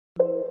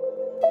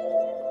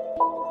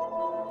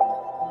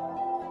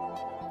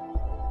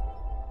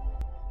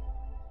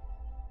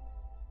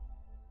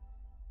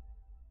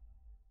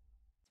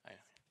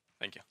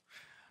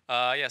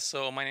Yeah,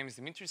 so my name is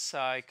Dimitris.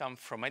 I come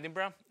from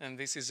Edinburgh, and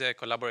this is a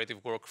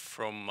collaborative work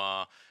from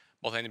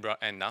both Edinburgh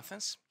and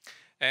Athens.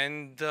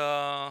 And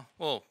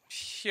well,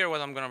 here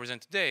what I'm going to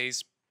present today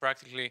is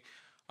practically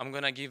I'm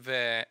going to give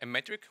a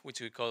metric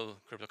which we call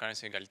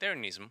cryptocurrency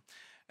egalitarianism.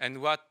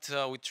 And what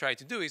we try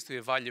to do is to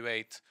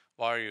evaluate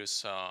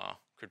various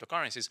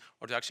cryptocurrencies,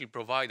 or to actually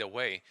provide a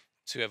way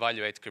to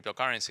evaluate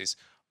cryptocurrencies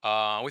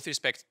with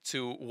respect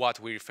to what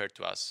we refer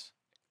to as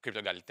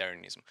crypto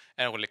egalitarianism.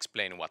 And I will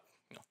explain what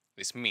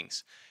this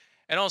means.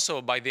 And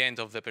also, by the end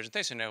of the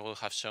presentation, I will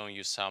have shown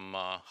you some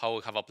how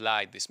we have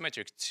applied this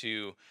metric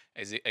to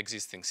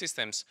existing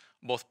systems,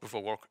 both proof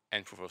of work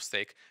and proof of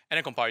stake, and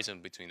a comparison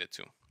between the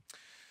two.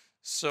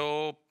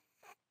 So,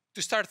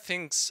 to start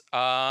things,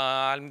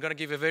 I'm going to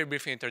give a very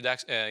brief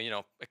introduction,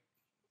 a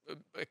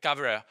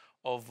cover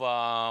of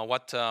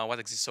what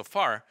exists so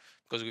far,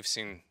 because we've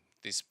seen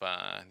these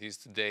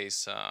 2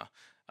 days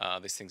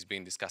these things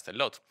being discussed a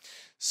lot.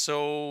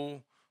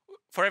 So,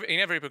 in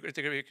every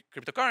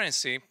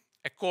cryptocurrency,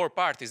 a core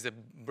part is the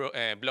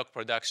block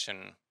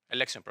production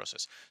election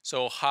process.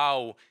 So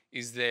how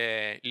is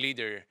the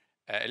leader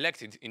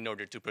elected in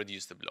order to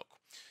produce the block?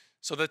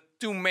 So the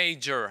two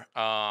major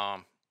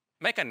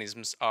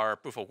mechanisms are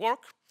proof of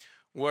work,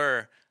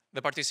 where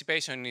the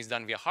participation is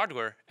done via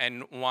hardware,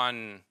 and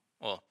the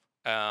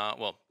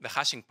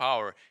hashing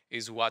power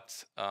is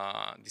what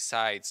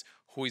decides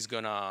who is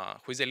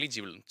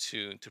eligible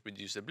to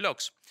produce the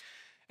blocks.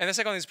 And the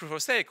second is proof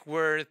of stake,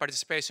 where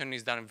participation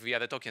is done via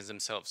the tokens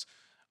themselves,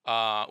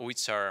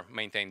 which are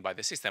maintained by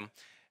the system.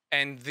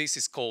 And this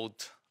is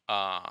called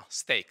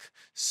stake.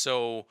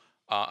 So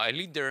a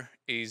leader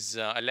is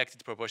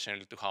elected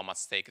proportionally to how much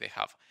stake they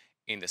have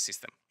in the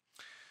system.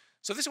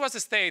 So this was the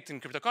state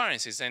in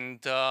cryptocurrencies.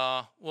 And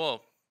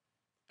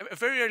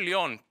very early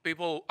on,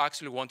 people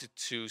actually wanted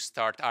to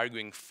start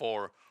arguing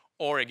for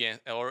or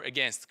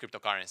against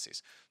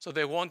cryptocurrencies. So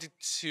they wanted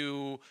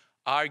to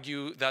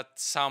argue that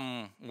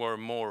some were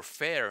more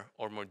fair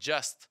or more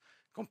just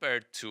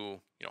compared to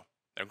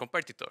their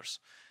competitors.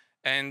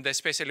 And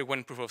especially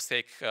when proof of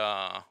stake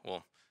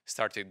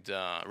started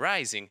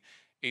rising,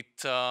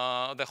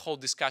 the whole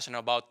discussion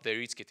about the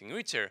rich getting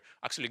richer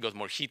actually got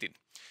more heated.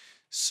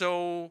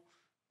 So,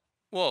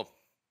 the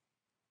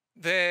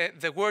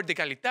word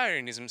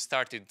egalitarianism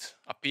started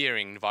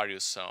appearing in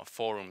various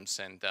forums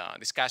and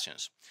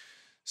discussions.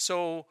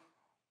 So,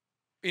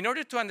 in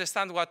order to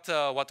understand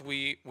what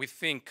we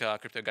think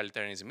crypto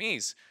egalitarianism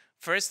is,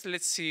 first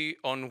let's see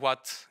on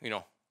what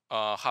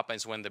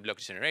happens when the block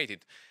is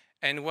generated,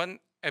 and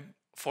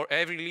for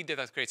every leader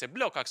that creates a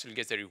block actually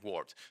gets a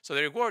reward. So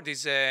the reward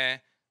is it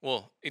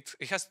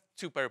has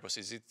two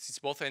purposes. It's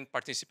both a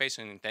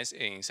participation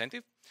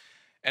incentive,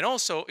 and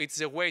also it's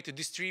a way to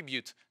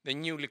distribute the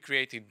newly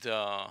created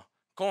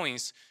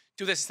coins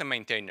to the system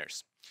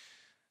maintainers.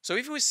 So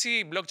if we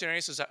see block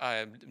generators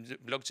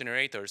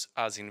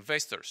as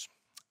investors,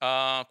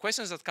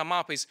 questions that come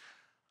up is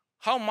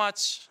how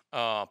much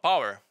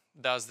power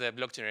does the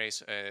block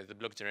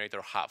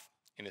generator have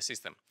in the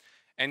system?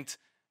 And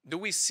do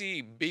we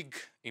see big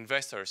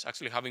investors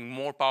actually having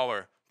more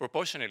power,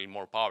 proportionally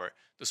more power,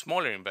 to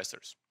smaller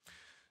investors?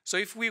 So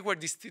if we were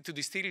to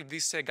distill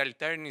this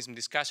egalitarianism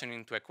discussion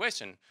into a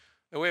question,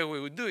 the way we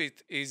would do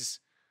it is,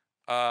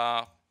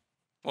 how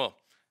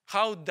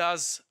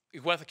does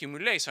wealth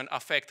accumulation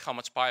affect how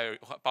much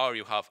power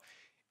you have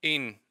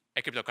in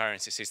a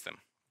cryptocurrency system?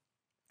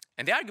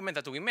 And the argument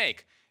that we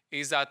make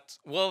is that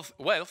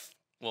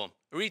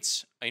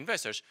rich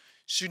investors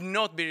should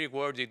not be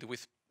rewarded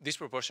with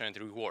disproportionate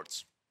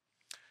rewards.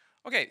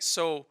 Okay,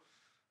 so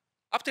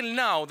up till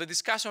now, the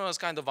discussion was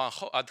kind of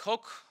ad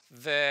hoc.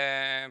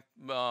 The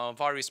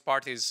various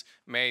parties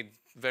made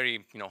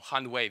very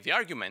hand-wavy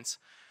arguments.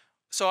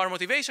 So our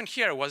motivation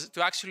here was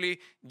to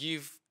actually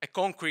give a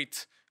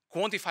concrete,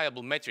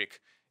 quantifiable metric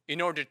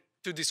in order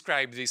to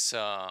describe this,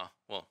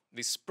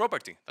 this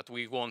property that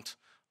we want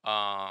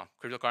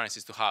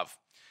cryptocurrencies to have,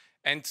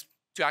 and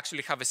to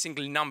actually have a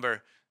single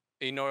number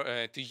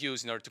to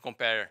use in order to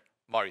compare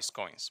various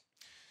coins.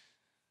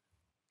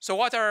 So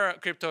what our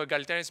crypto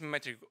egalitarianism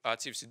metric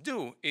achieves to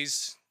do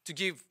is to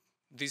give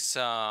this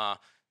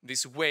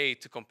way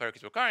to compare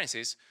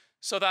cryptocurrencies,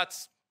 so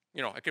that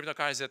a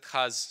cryptocurrency that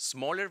has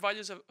smaller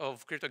values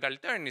of crypto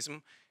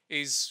egalitarianism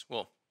is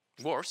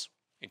worse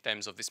in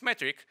terms of this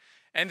metric,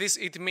 and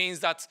it means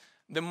that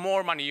the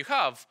more money you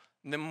have,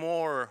 the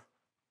more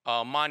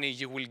money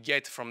you will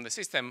get from the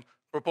system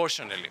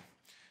proportionally.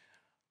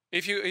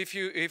 If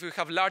you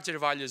have larger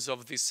values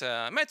of this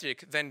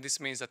metric, then this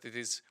means that it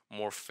is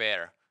more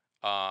fair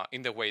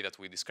in the way that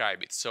we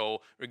describe it.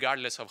 So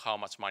regardless of how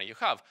much money you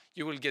have,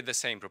 you will get the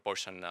same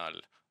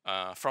proportional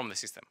from the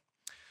system.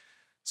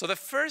 So the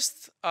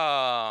first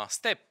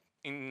step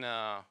in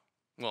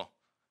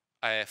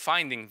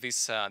finding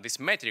this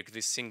metric,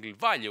 this single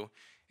value,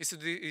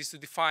 is to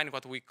define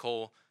what we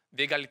call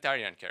the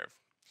egalitarian curve.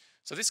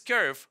 So this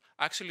curve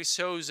actually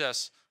shows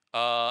us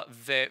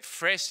the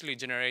freshly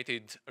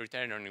generated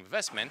return on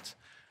investment.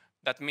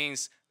 That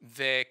means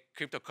the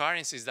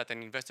cryptocurrencies that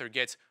an investor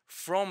gets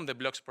from the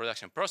blocks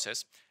production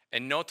process,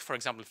 and not, for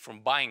example, from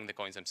buying the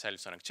coins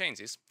themselves on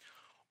exchanges,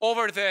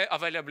 over the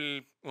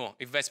available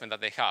investment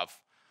that they have.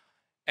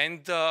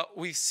 And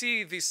we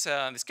see this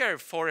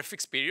curve for a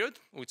fixed period,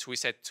 which we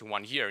set to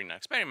 1 year in our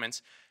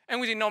experiments, and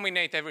we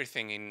denominate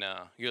everything in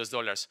US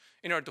dollars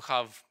in order to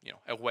have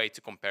a way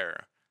to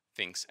compare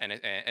things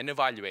and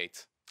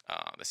evaluate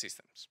the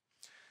systems.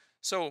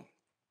 So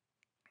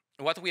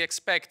what we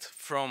expect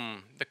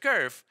from the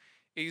curve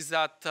is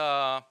that,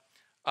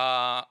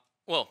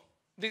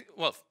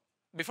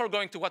 before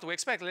going to what we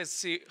expect, let's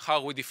see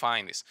how we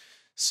define this.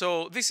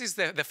 So this is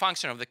the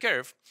function of the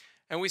curve,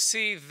 and we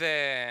see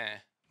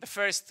the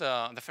first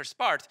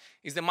part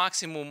is the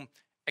maximum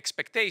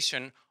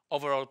expectation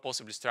over all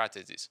possible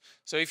strategies.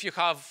 So if you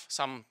have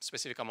some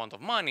specific amount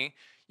of money,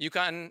 you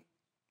can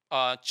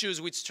choose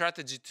which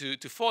strategy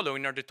to follow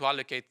in order to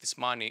allocate this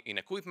money in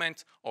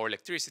equipment or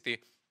electricity,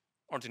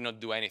 or to not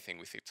do anything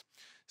with it.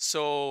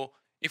 So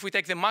if we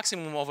take the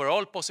maximum over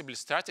all possible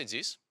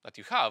strategies that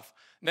you have,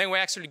 then we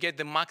actually get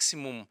the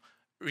maximum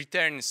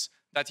returns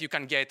that you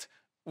can get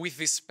with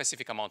this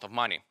specific amount of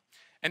money.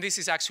 And this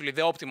is actually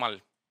the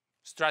optimal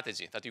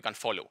strategy that you can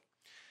follow.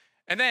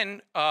 And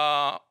then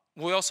I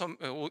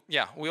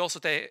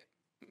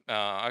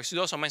should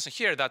also mention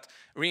here that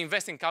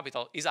reinvesting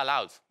capital is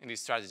allowed in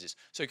these strategies.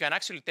 So you can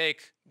actually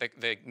take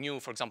the new,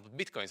 for example,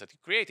 Bitcoins that you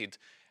created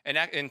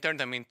and turn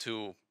them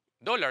into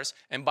dollars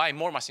and buy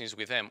more machines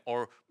with them,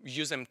 or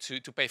use them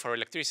to pay for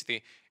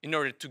electricity in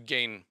order to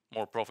gain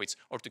more profits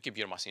or to keep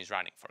your machines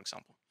running, for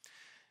example.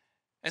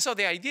 And so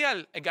the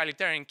ideal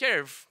egalitarian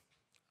curve,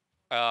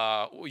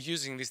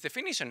 using this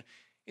definition,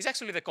 is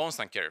actually the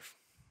constant curve.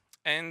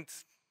 And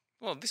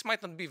well, this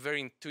might not be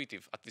very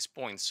intuitive at this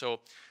point.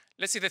 So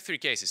let's see the 3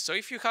 cases. So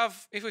if we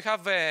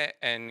have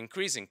an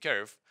increasing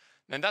curve,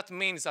 then that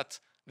means that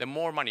the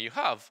more money you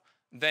have,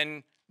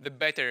 then the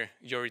better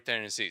your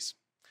returns is.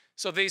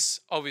 So this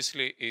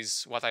obviously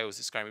is what I was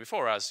describing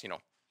before as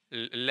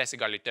less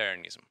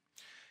egalitarianism.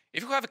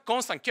 If you have a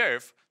constant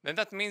curve, then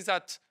that means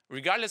that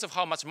regardless of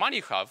how much money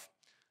you have,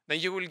 then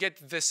you will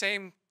get the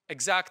same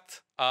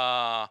exact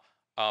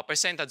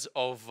percentage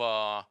of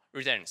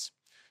returns.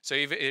 So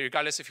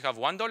regardless if you have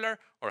 $1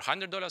 or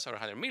 $100 or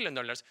 $100 million,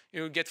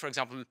 you will get, for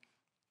example,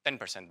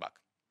 10% back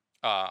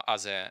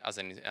as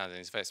an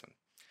investment.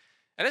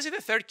 And let's see the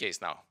 3rd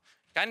case now.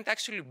 Can it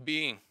actually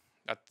be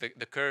that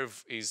the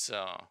curve is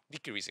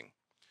decreasing?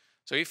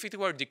 So if it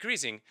were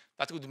decreasing,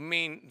 that would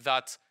mean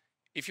that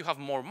if you have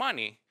more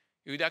money,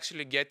 you would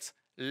actually get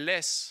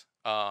less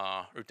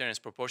returns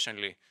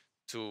proportionally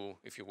to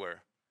if you were,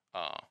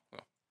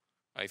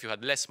 if you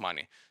had less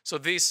money. So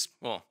this,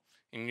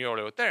 in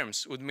euro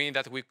terms, would mean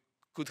that we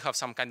could have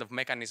some kind of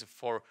mechanism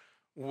for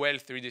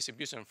wealth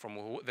redistribution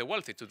from the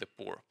wealthy to the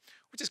poor,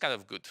 which is kind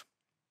of good,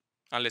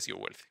 unless you're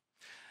wealthy.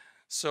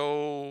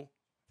 So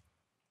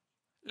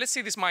let's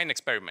see this mine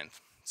experiment.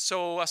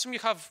 So assume you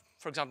have,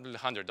 for example,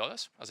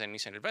 $100 as an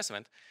initial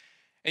investment,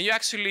 and you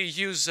actually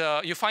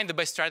you find the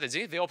best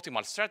strategy, the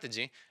optimal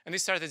strategy, and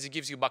this strategy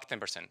gives you back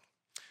 10%.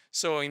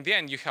 So in the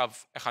end, you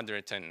have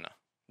 $110.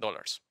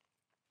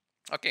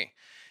 Okay,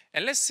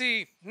 and let's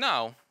see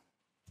now,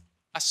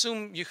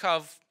 assume you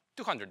have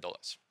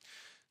 $200.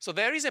 So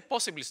there is a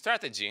possible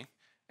strategy,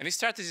 and this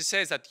strategy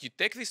says that you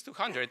take these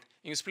 200 and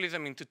you split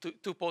them into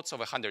two pots of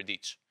 100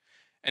 each.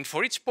 And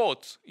for each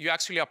pot, you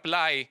actually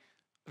apply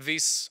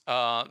this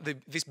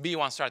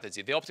B1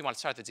 strategy, the optimal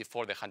strategy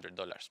for the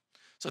 $100.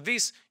 So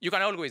this you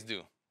can always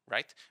do,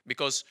 right?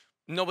 Because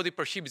nobody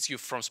prohibits you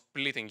from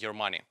splitting your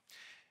money.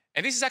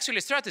 And this is actually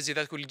a strategy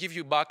that will give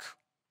you back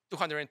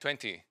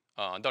 $220,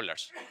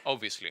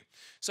 obviously.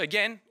 So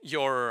again,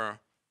 your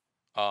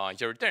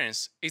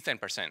returns is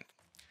 10%.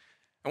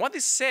 And what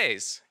this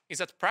says is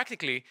that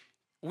practically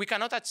we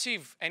cannot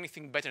achieve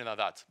anything better than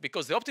that,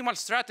 because the optimal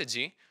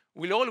strategy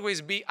will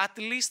always be at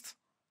least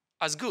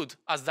as good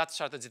as that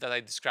strategy that I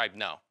described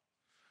now.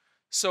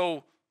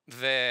 So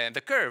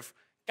the curve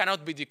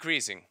cannot be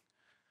decreasing.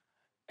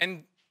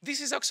 And this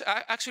is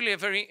actually a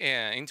very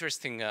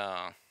interesting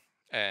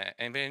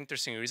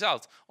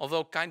result,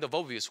 although kind of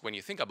obvious when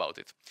you think about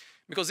it.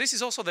 Because this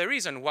is also the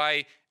reason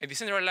why a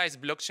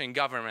decentralized blockchain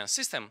governance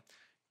system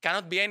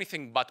cannot be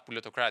anything but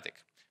plutocratic.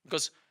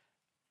 Because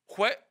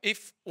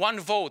if one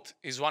vote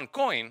is one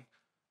coin,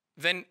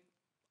 then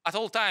at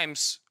all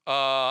times,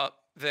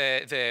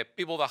 the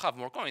people that have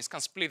more coins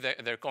can split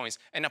their coins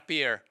and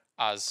appear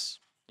as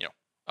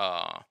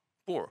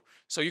poor.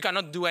 So you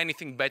cannot do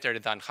anything better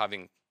than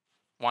having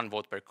one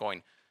vote per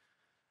coin.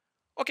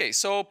 Okay,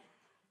 so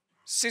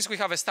since we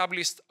have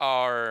established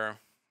our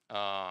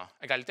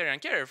egalitarian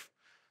curve,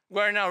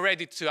 we're now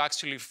ready to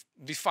actually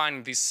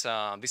define this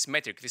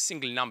metric, this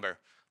single number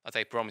that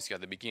I promised you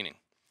at the beginning.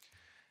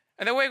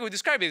 And the way we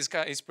describe it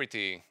is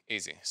pretty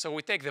easy. So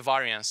we take the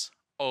variance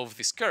of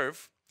this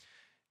curve,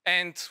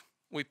 and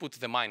we put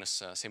the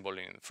minus symbol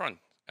in front,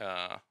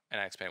 and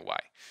I explain why.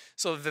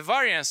 So the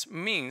variance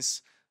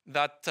means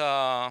that,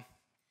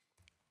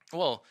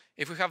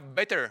 if we have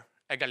better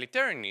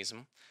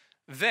egalitarianism,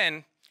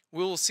 then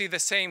we will see the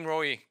same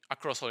ROI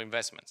across all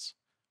investments,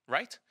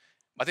 right?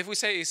 But if we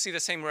see the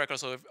same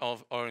records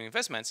of our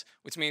investments,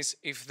 which means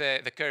if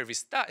the curve is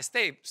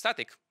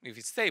static, if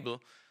it's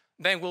stable,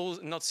 then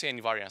we'll not see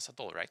any variance at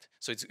all, right?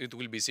 So it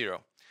will be 0.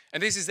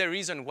 And this is the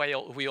reason why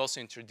we also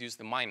introduced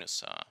the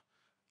minus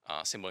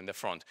symbol in the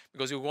front,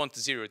 because we want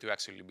 0 to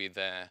actually be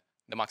the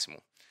maximum.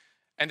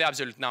 And the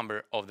absolute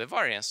number of the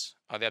variance,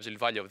 the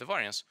absolute value of the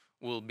variance,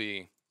 will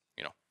be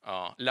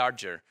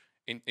larger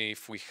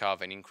if we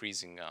have an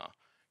increasing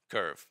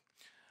curve.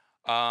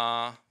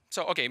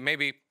 So, okay,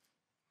 maybe,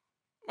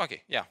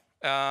 okay, yeah.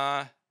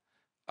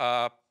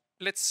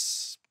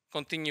 Let's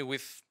continue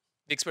with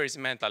the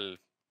experimental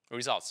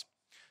results.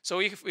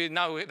 So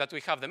now that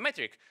we have the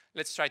metric,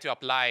 let's try to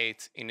apply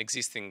it in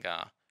existing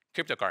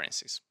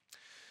cryptocurrencies.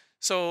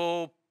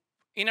 So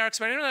in our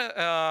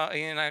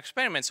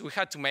experiments, we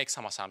had to make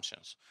some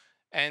assumptions.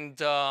 And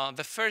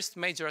the first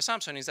major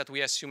assumption is that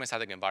we assume a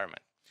static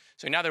environment.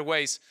 So in other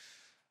ways,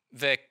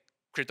 the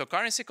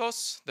cryptocurrency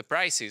costs, the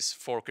prices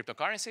for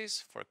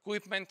cryptocurrencies, for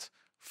equipment,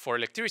 for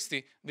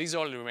electricity, these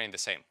all remain the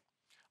same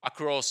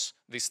across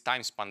this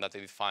time span that I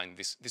defined,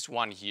 this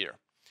 1 year.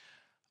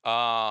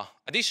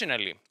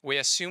 Additionally, we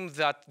assume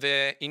that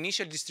the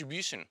initial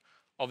distribution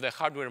of the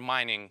hardware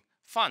mining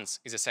funds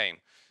is the same.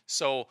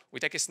 So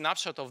we take a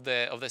snapshot of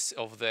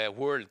the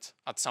world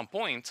at some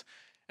point,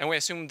 and we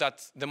assume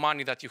that the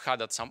money that you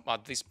had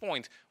at this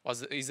point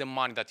is the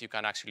money that you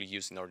can actually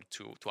use in order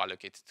to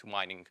allocate to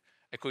mining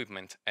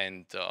equipment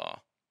and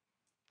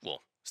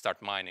well,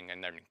 start mining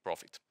and earning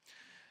profit.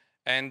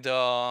 And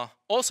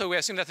also we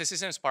assume that the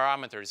system's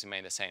parameters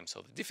remain the same.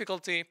 So the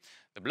difficulty,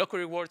 the block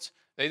rewards,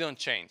 they don't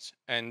change.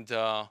 And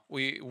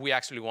we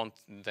actually want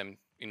them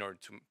in order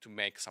to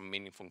make some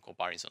meaningful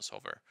comparisons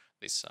over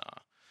this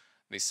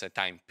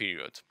time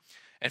period.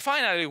 And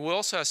finally, we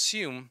also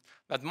assume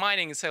that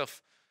mining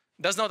itself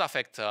does not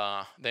affect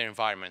the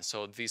environment.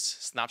 So this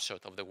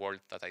snapshot of the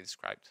world that I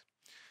described.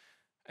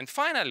 And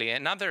finally,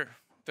 another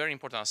very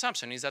important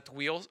assumption is that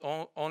we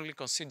only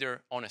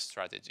consider honest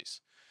strategies.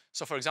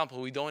 So for example,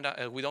 we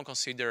don't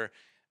consider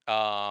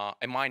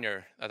a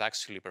miner that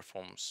actually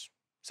performs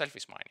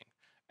selfish mining.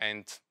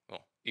 And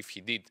well, if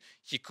he did,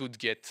 he could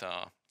get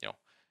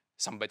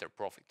some better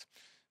profit.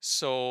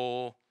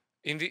 So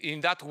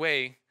in that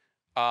way,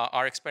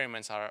 our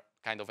experiments are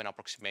kind of an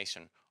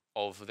approximation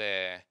of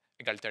the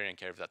egalitarian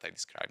curve that I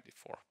described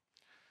before.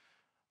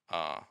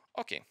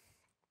 Okay,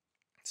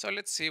 so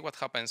let's see what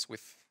happens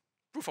with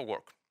proof of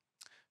work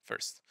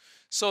first.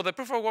 So the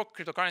proof of work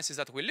cryptocurrencies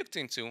that we looked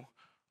into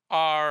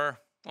are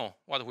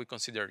what we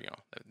consider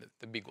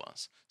the big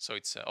ones. So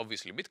it's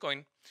obviously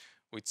Bitcoin,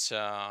 which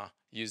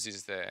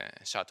uses the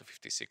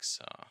SHA-256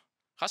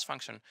 hash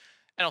function,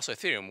 and also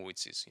Ethereum,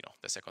 which is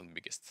the second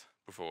biggest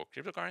proof of work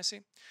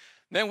cryptocurrency.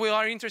 Then we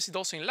are interested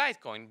also in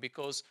Litecoin,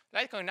 because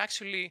Litecoin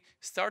actually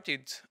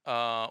started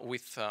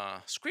with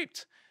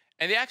Script,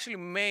 and they actually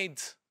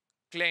made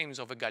claims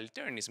of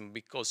egalitarianism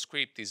because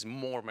Script is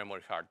more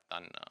memory hard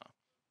than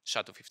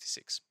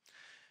SHA-256.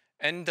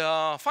 And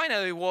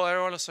finally,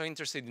 we're also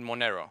interested in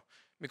Monero,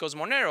 because in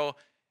Monero,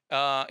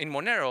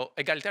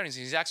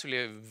 egalitarianism is actually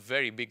a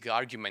very big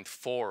argument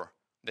for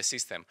the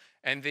system,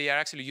 and they are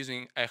actually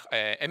using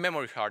a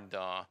memory hard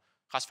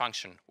hash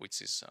function,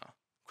 which is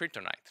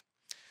kryptonite.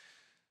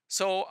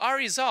 So our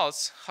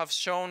results have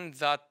shown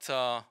that,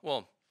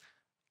 well,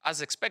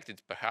 as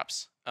expected,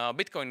 perhaps,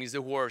 Bitcoin is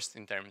the worst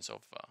in terms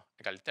of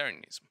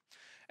egalitarianism.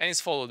 And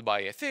it's followed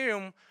by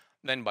Ethereum,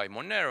 then by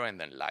Monero,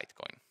 and then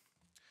Litecoin.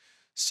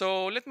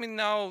 So let me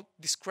now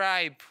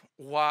describe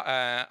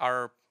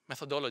our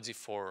methodology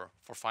for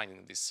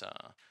finding this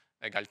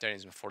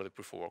egalitarianism for the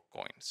proof of work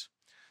coins.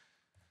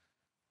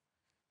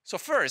 So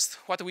first,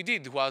 what we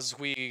did was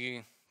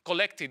we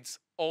collected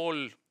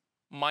all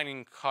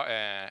mining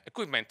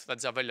equipment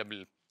that's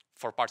available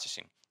for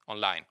purchasing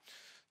online.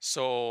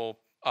 So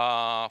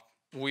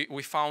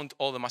we found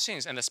all the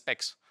machines and the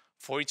specs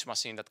for each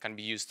machine that can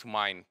be used to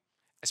mine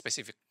a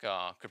specific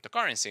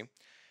cryptocurrency.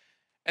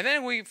 And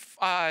then we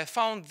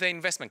found the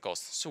investment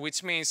cost, so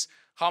which means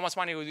how much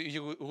money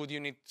would you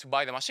need to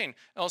buy the machine,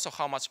 and also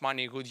how much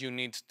money would you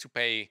need to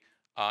pay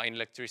in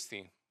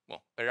electricity,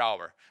 well, per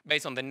hour,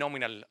 based on the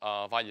nominal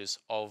values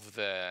of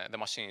the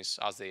machines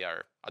as they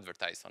are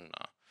advertised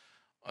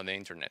on the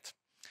internet.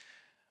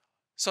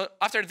 So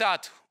after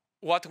that,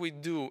 what we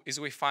do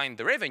is we find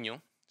the revenue.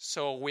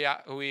 So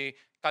we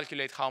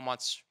calculate how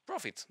much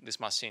profit this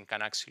machine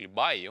can actually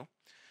buy you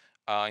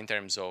in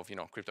terms of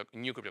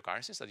new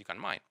cryptocurrencies that you can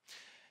mine.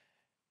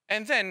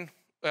 And then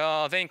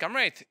the income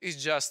rate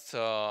is just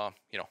the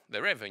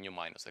revenue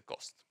minus the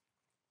cost.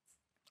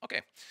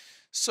 Okay,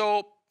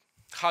 so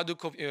how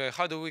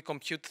do we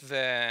compute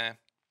the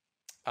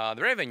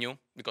revenue?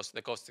 Because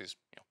the cost is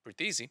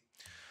pretty easy.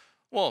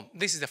 Well,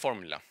 this is the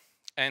formula,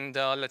 and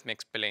let me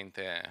explain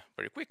it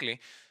very quickly.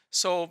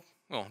 So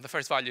the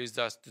first value is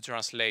just to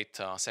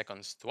translate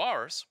seconds to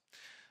hours.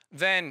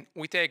 Then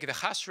we take the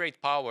hash rate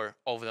power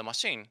of the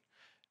machine,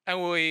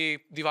 and we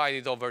divide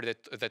it over the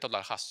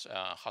total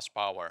hash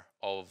power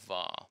of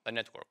the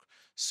network.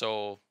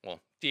 So, well,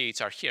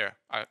 TH are here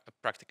are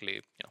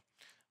practically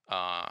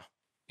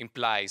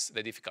implies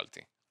the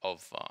difficulty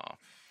of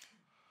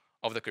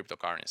the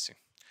cryptocurrency.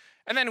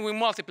 And then we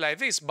multiply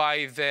this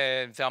by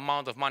the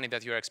amount of money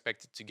that you're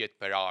expected to get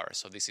per hour.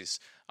 So this is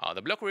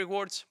the block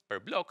rewards per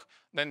block,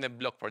 then the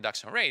block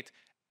production rate,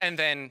 and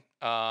then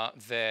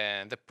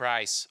the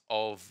price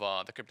of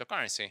the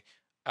cryptocurrency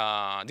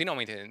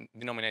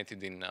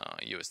denominated in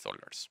US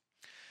dollars.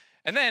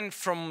 And then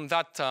from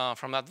that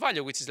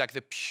value, which is like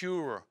the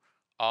pure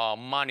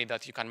money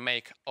that you can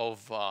make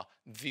of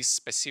this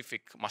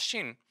specific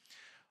machine,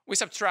 we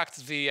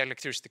subtract the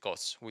electricity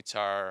costs, which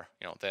are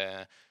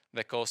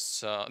the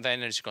costs, the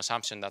energy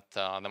consumption that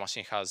the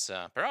machine has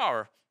per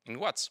hour in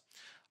watts,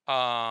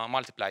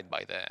 multiplied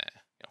by the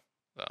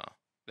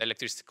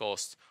electricity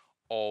cost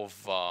of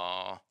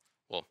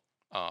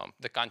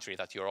the country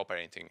that you're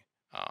operating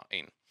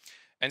in.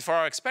 And for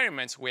our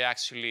experiments, we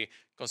actually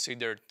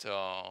considered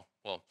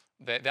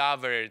the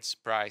average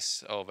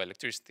price of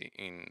electricity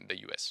in the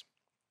US.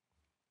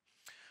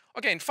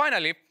 Okay, and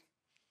finally,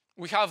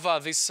 we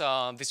have this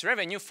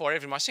revenue for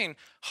every machine.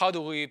 How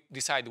do we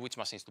decide which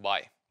machines to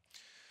buy?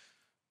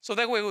 So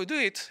the way we do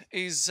it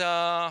is,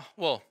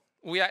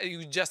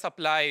 you just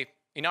apply,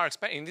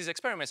 in these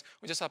experiments,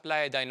 we just apply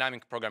a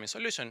dynamic programming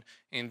solution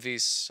in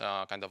this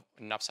kind of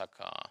knapsack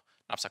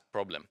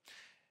problem.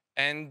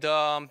 And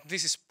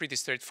this is pretty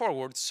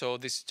straightforward. So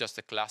this is just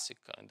a classic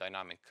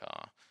dynamic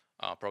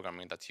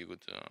programming that you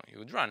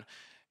would run.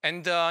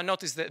 And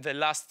notice that the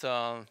last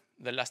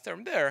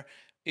term there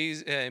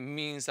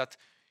means that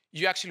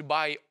you actually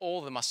buy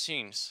all the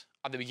machines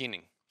at the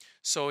beginning.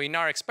 So in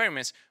our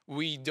experiments,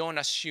 we don't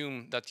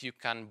assume that you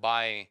can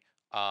buy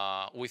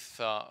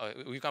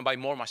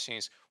more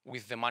machines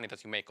with the money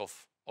that you make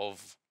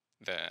of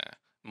the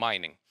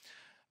mining.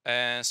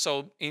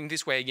 So in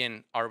this way,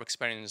 again, our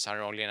experiments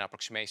are only an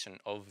approximation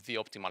of the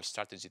optimal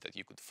strategy that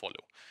you could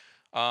follow.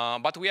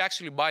 But we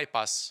actually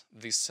bypass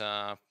this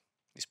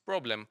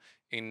problem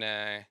in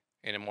a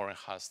more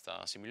enhanced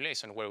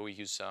simulation where we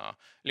use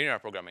linear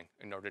programming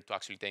in order to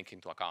actually take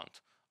into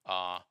account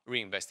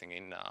reinvesting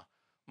in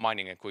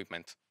mining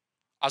equipment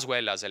as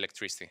well as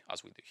electricity,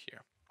 as we do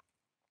here.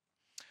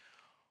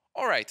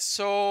 All right,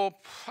 so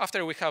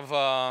after we have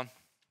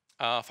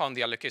found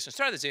the allocation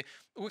strategy,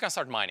 we can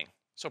start mining.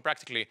 So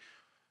practically,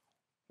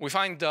 we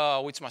find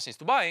which machines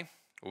to buy,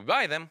 we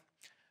buy them,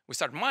 we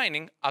start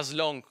mining as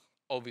long,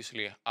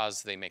 obviously,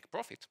 as they make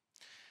profit.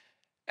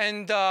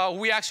 And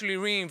we actually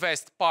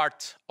reinvest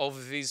part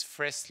of these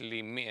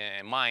freshly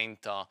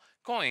mined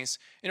coins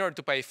in order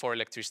to pay for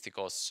electricity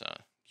costs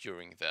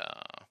during the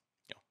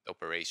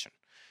operation.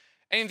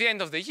 And in the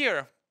end of the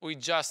year, we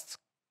just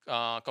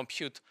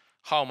compute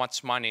how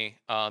much money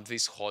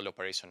this whole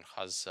operation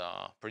has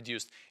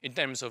produced in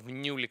terms of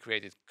newly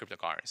created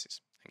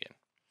cryptocurrencies again.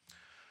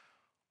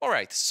 All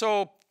right,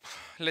 so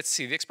let's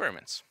see the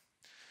experiments.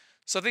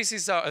 So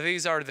these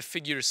are the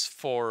figures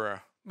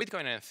for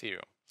Bitcoin and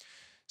Ethereum.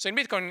 So in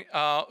Bitcoin,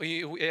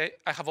 I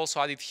have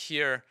also added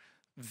here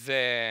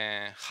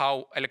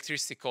how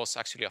electricity costs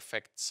actually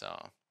affects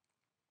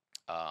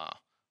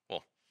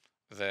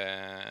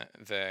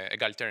the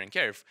egalitarian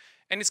curve.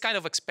 And it's kind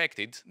of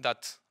expected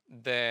that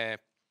the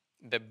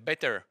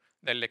better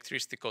the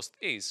electricity cost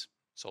is,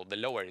 so the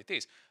lower it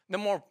is, the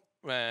more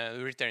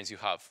returns you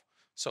have.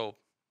 So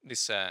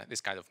this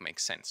kind of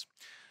makes sense.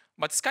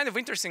 But it's kind of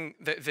interesting,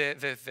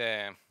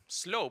 the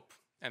slope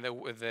and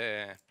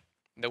the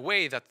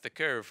way that the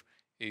curve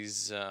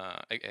is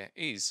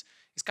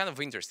kind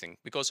of interesting,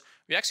 because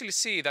we actually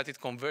see that it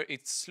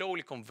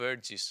slowly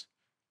converges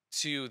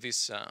to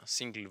this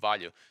single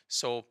value.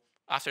 So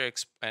after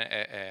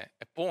a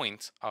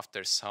point,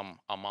 after some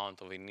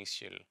amount of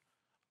initial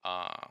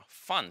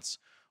funds,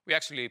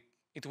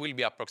 it will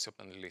be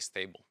approximately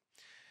stable.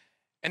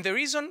 And the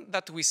reason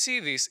that we see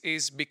this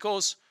is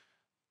because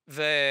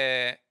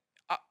the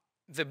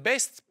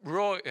best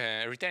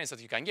returns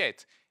that you can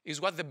get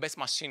is what the best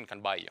machine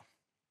can buy you,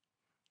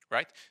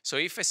 right? So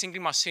if a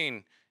single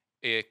machine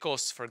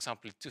costs, for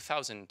example,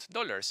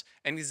 $2,000,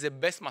 and is the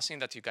best machine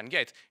that you can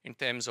get in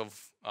terms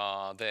of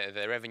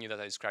the revenue that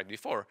I described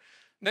before,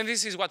 then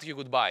this is what you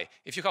could buy.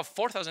 If you have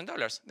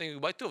 $4,000, then you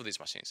buy 2 of these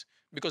machines,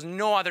 because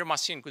no other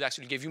machine could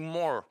actually give you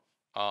more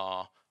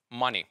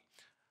money.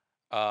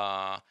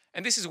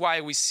 And this is why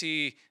we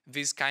see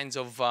these kinds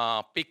of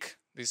peak,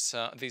 this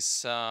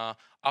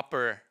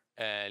upper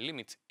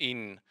limit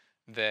in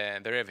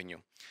the revenue.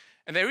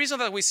 And the reason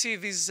that we see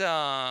these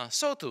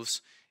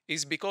sawtooths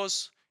is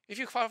because if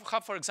you have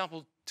for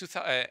example,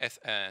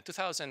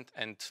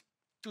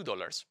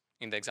 $2,002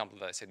 in the example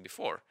that I said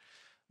before,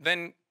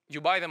 then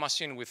you buy the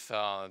machine with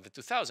the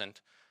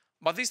 2,000,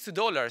 but these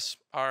 $2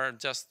 are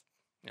just,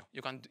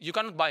 you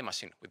cannot buy a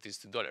machine with these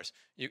 $2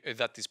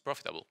 that is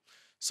profitable.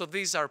 So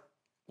these are,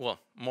 well,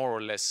 more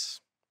or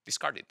less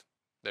discarded.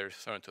 They're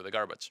thrown to the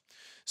garbage.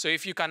 So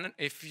if you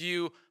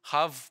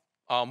have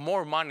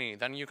more money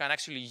than you can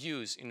actually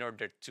use in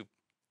order to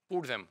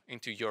pour them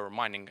into your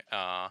mining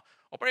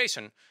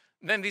operation,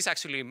 then this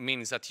actually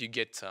means that you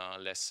get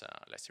less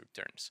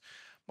returns.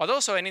 But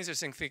also an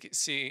interesting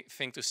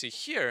thing to see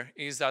here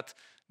is that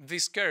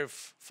this curve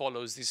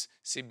follows this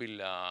Sybil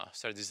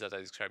strategies that I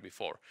described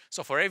before.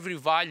 So for every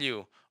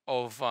value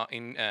of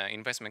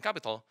investment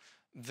capital,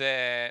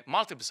 the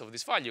multiples of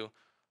this value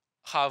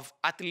have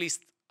at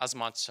least as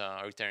much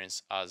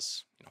returns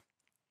as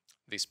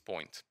this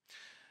point.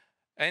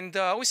 And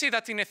we see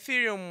that in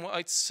Ethereum,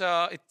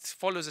 it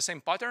follows the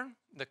same pattern,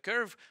 the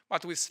curve,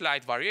 but with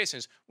slight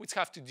variations, which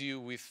have to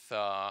do with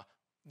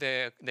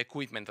the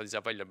equipment that is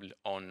available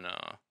on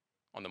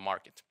the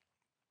market.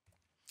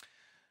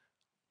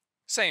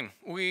 Same,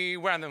 we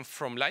run them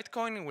from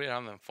Litecoin, we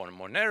run them from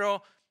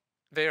Monero.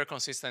 They are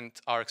consistent,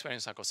 our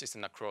experiences are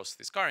consistent across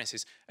these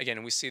currencies.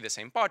 Again, we see the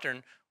same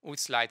pattern with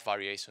slight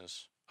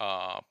variations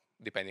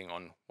depending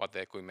on what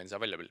the equipment is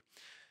available.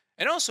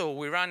 And also,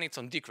 we run it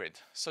on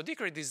Decred. So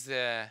Decred is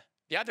the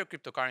other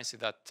cryptocurrency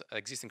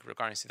existing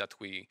cryptocurrency that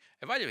we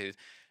evaluated.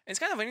 And it's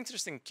kind of an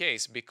interesting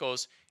case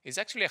because it's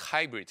actually a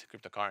hybrid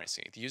cryptocurrency.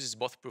 It uses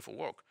both proof of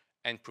work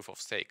and proof of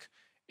stake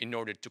in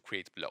order to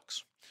create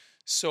blocks.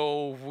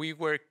 So we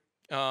were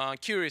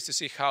curious to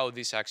see how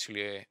this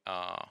actually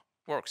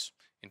works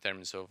in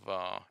terms of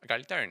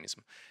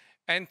egalitarianism.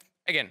 And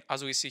again,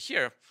 as we see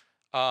here,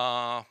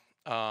 the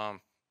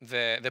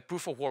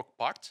proof of work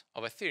part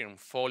of Ethereum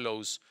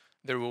follows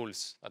the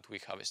rules that we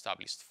have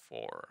established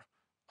for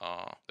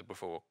the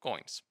proof of work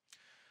coins.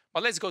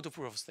 But let's go to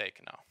proof of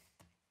stake now.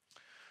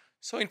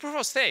 So in proof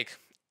of stake,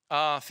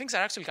 things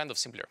are actually kind of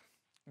simpler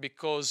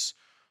because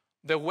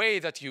the way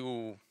that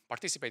you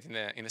participate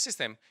in the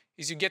system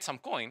is you get some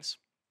coins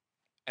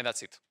and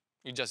that's it.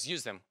 You just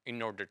use them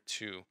in order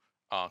to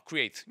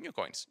create new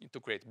coins, to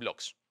create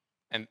blocks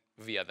and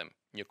via them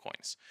new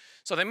coins.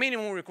 So the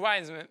minimum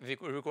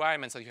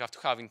requirements that you have to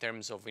have in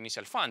terms of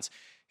initial funds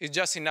is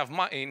just enough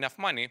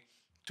money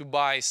to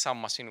buy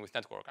some machine with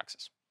network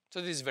access.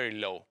 So this is very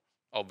low,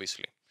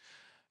 obviously.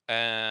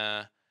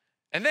 And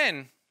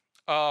then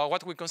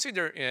what we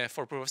consider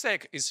for proof of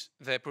stake is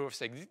the proof of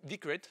stake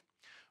Decred,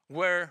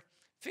 where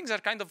things are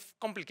kind of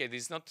complicated.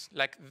 It's not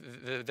like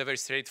the very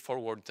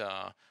straightforward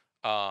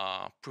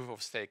proof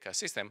of stake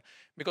system,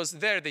 because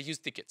there they use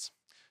tickets.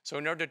 So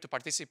in order to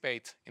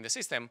participate in the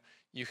system,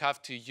 you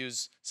have to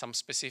use some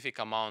specific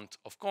amount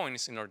of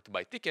coins in order to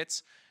buy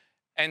tickets.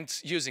 And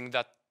using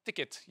that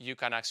ticket, you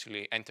can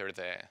actually enter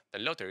the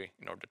lottery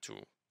in order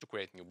to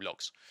create new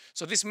blocks.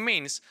 So this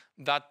means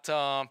that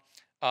the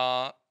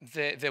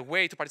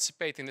way to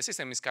participate in the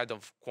system is kind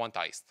of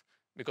quantized,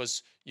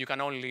 because you can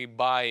only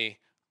buy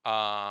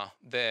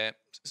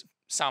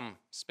some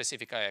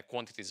specific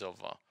quantities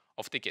of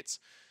tickets.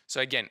 So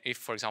again, if,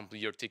 for example,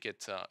 your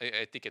ticket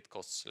a ticket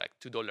costs like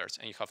 $2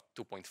 and you have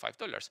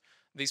 $2.5,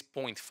 this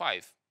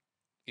 0.5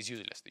 is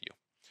useless to you.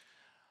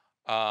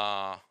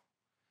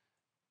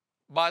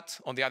 But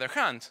on the other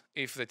hand,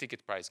 if the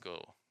ticket price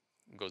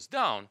goes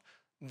down,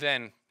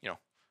 then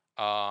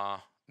the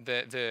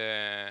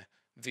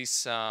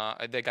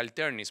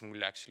egalitarianism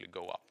will actually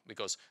go up,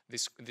 because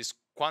this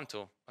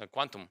quanta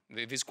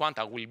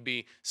will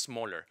be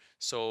smaller.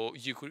 So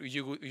you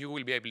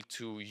will be able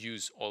to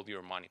use all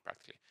your money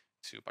practically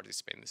to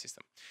participate in the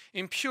system.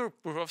 In pure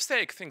proof of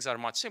stake, things are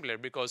much simpler,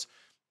 because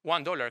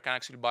 $1 can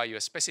actually buy you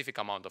a specific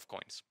amount of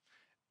coins,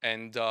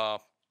 and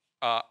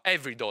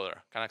every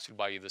dollar can actually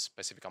buy you the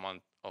specific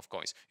amount of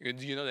coins.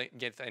 You don't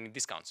get any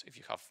discounts if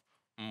you have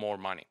more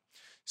money.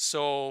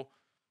 So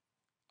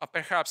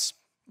perhaps,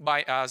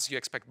 as you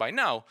expect by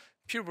now,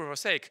 pure proof of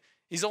stake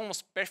is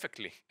almost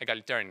perfectly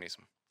egalitarian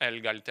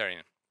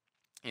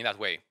in that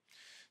way.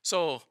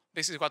 So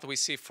this is what we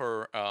see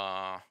for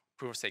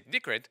proof of stake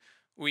Decred,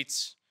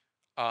 which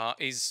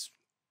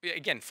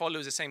again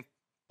follows the same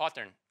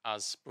pattern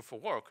as proof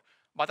of work,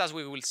 but as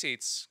we will see,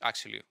 it's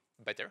actually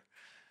better.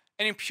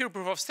 And in pure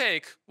proof of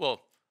stake,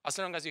 well, as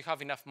long as you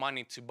have enough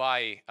money to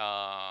buy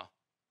a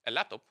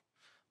laptop,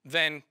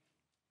 then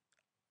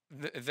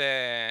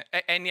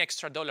any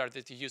extra dollar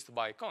that you use to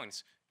buy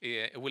coins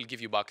will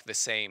give you back the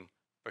same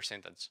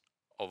percentage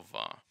of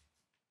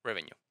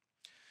revenue.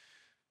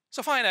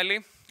 So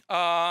finally,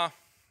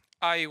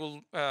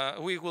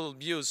 we will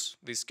use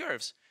these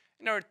curves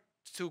in order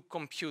to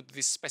compute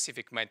this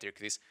specific metric,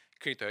 this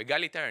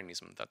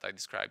crypto-egalitarianism that I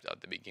described at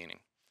the beginning.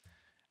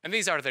 And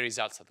these are the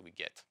results that we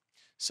get.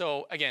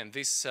 So again,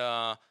 the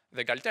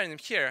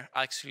egalitarianism here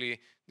actually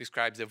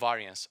describes the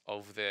variance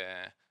of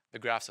the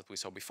graphs that we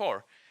saw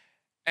before.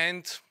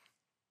 And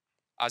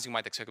as you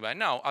might expect by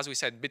now, as we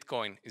said,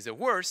 Bitcoin is the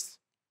worst.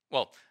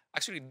 Well,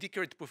 actually,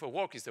 Decred proof of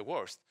work is the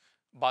worst.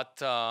 But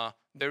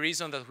the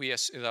reason that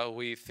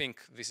we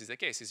think this is the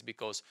case is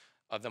because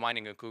the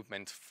mining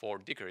equipment for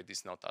Decred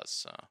is not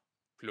as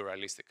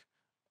pluralistic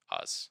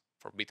as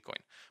for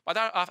Bitcoin. But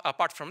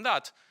apart from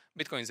that,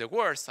 Bitcoin is the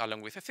worst,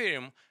 along with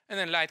Ethereum, and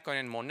then Litecoin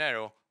and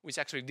Monero, which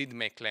actually did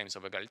make claims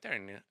of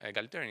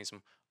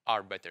egalitarianism,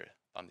 are better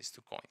than these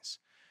two coins.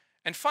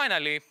 And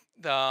finally,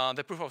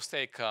 the proof of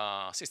stake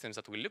systems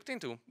that we looked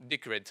into,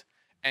 Decred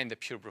and the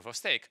pure proof of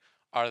stake,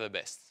 are the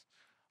best,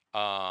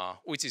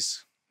 which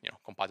is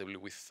compatible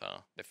with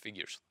the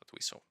figures that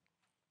we saw.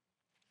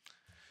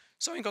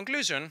 So in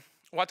conclusion,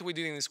 what we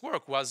did in this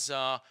work was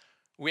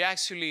we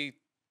actually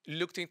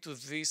looked into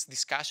this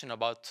discussion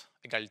about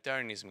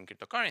egalitarianism in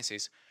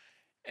cryptocurrencies,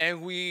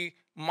 and we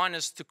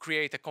managed to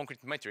create a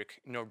concrete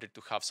metric in order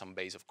to have some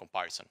base of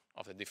comparison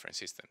of the different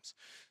systems.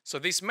 So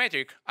this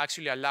metric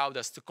actually allowed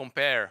us to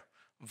compare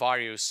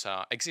various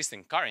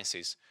existing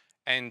currencies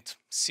and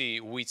see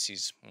which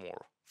is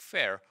more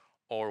fair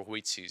or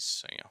which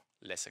is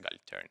less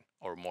egalitarian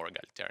or more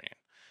egalitarian.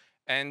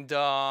 And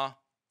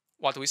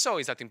what we saw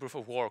is that in proof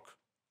of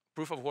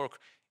work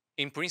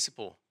in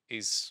principle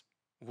is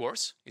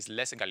worse, is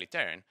less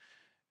egalitarian,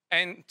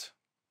 and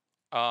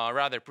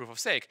rather proof of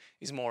stake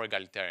is more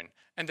egalitarian.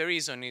 And the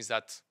reason is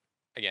that,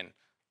 again,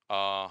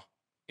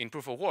 in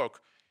proof of work,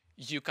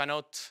 you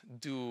cannot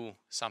do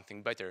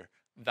something better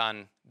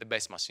than the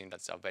best machine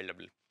that's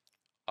available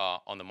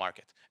on the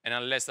market. And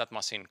unless that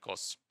machine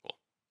costs, well,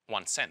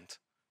 1 cent,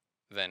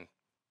 then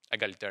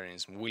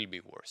egalitarianism will be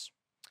worse.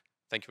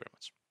 Thank you very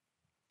much.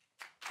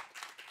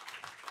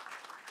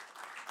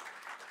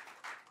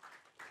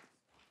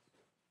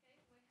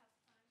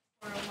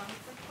 Okay, we have time for one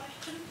quick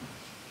question.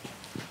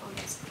 Oh,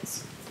 yes,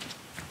 please.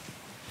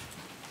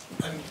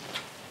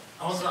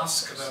 I want to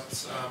ask that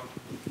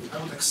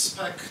I would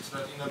expect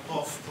that in a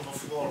both proof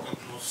of work and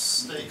proof of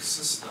stake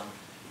system,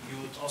 you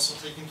would also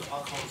take into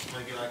account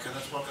maybe like a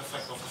network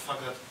effect of the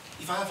fact that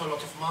if I have a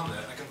lot of money,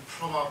 I can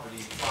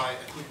probably buy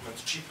equipment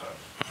cheaper.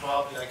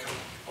 Probably I can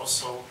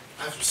also,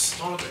 I have to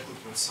store the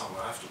equipment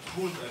somewhere, I have to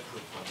cool the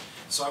equipment.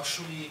 So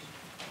actually,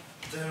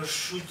 there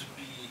should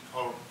be,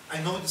 or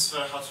I know it's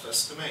very hard to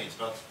estimate,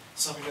 but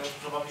something that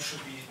probably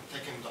should be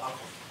taken into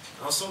account.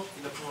 And also,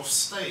 in the proof of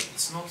stake,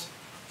 it's not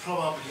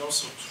probably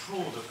also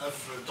true that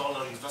every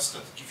dollar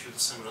invested gives you the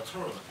same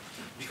return,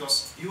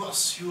 because you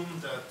assume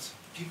that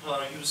people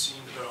are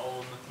using their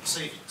own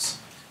savings.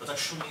 But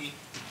actually,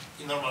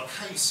 in normal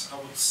case, I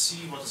would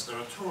see what is the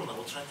return. I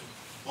would try to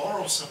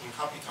borrow certain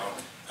capital,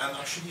 and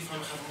actually, if I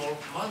have more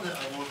money,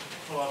 I will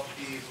probably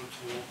be able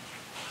to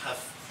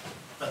have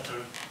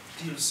better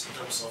deals in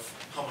terms of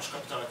how much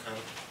capital I can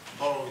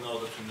borrow in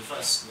order to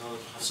invest, in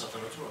order to have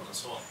certain return, and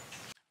so on.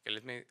 Okay,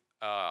 let me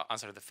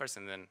answer the first,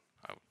 and then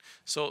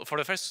so for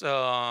the first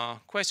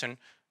question,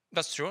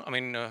 that's true. I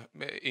mean,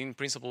 in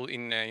principle,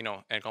 in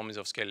economies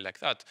of scale like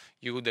that,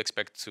 you would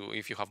expect to,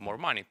 if you have more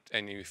money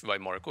and if you buy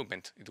more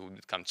equipment, it would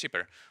become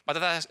cheaper. But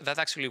that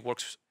actually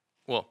works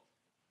well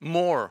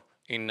more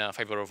in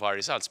favor of our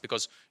results,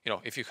 because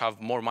if you have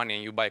more money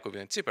and you buy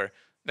equipment cheaper,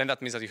 then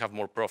that means that you have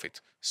more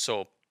profit.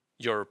 So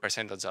your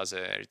percentage as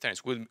a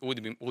returns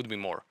would be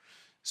more.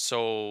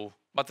 So,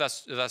 but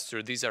that's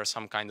true. These are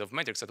some kind of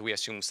metrics that we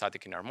assume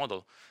static in our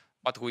model,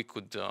 but we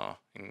could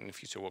in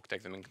future work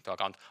take them into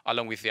account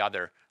along with the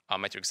other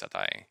metrics that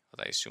I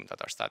assume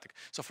that are static.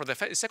 So for the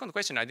second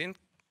question, I didn't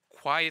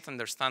quite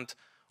understand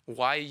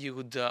why you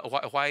would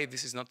why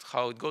this is not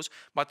how it goes.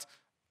 But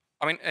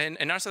I mean,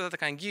 an answer that I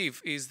can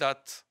give is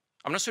that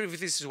I'm not sure if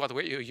this is what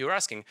you're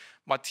asking,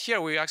 but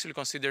here we actually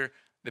consider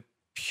the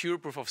pure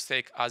proof of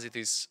stake as it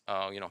is,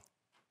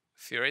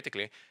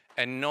 theoretically,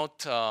 and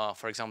not,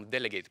 for example,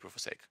 delegated proof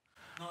of stake.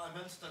 No, I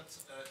meant that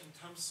in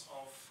terms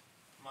of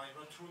my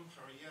return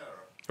per year,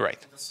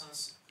 right? In the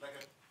sense, like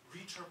a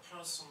richer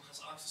person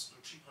has access to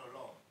a cheaper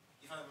loan.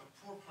 If I'm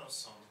a poor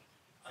person,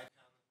 I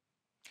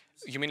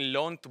can... You mean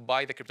loan to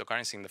buy the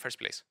cryptocurrency in the first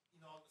place?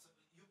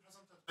 You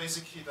presented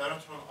basically the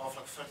return of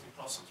like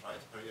 13%,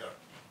 right, per year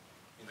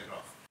in the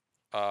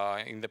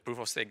graph. In the proof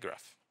of stake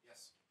graph.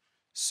 Yes.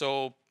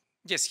 So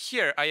yes,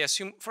 here I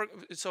assume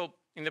so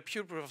in the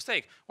pure proof of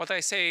stake, what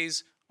I say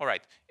is, all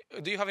right,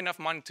 do you have enough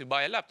money to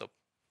buy a laptop?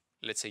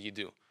 Let's say you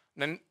do.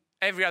 Then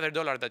every other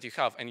dollar that you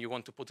have and you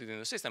want to put it in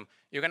the system,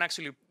 you can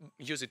actually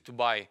use it to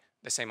buy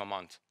the same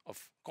amount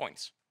of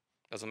coins.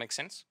 Does that make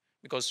sense?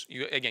 Because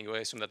you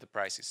assume that the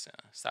price is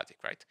static,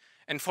 right?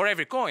 And for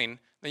every coin,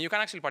 then you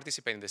can actually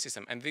participate in the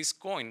system. And this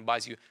coin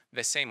buys you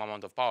the same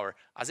amount of power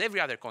as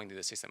every other coin in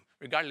the system,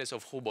 regardless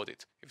of who bought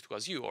it. If it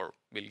was you or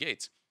Bill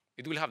Gates,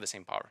 it will have the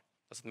same power.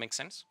 Does it make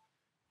sense?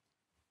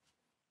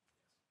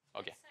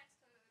 Okay.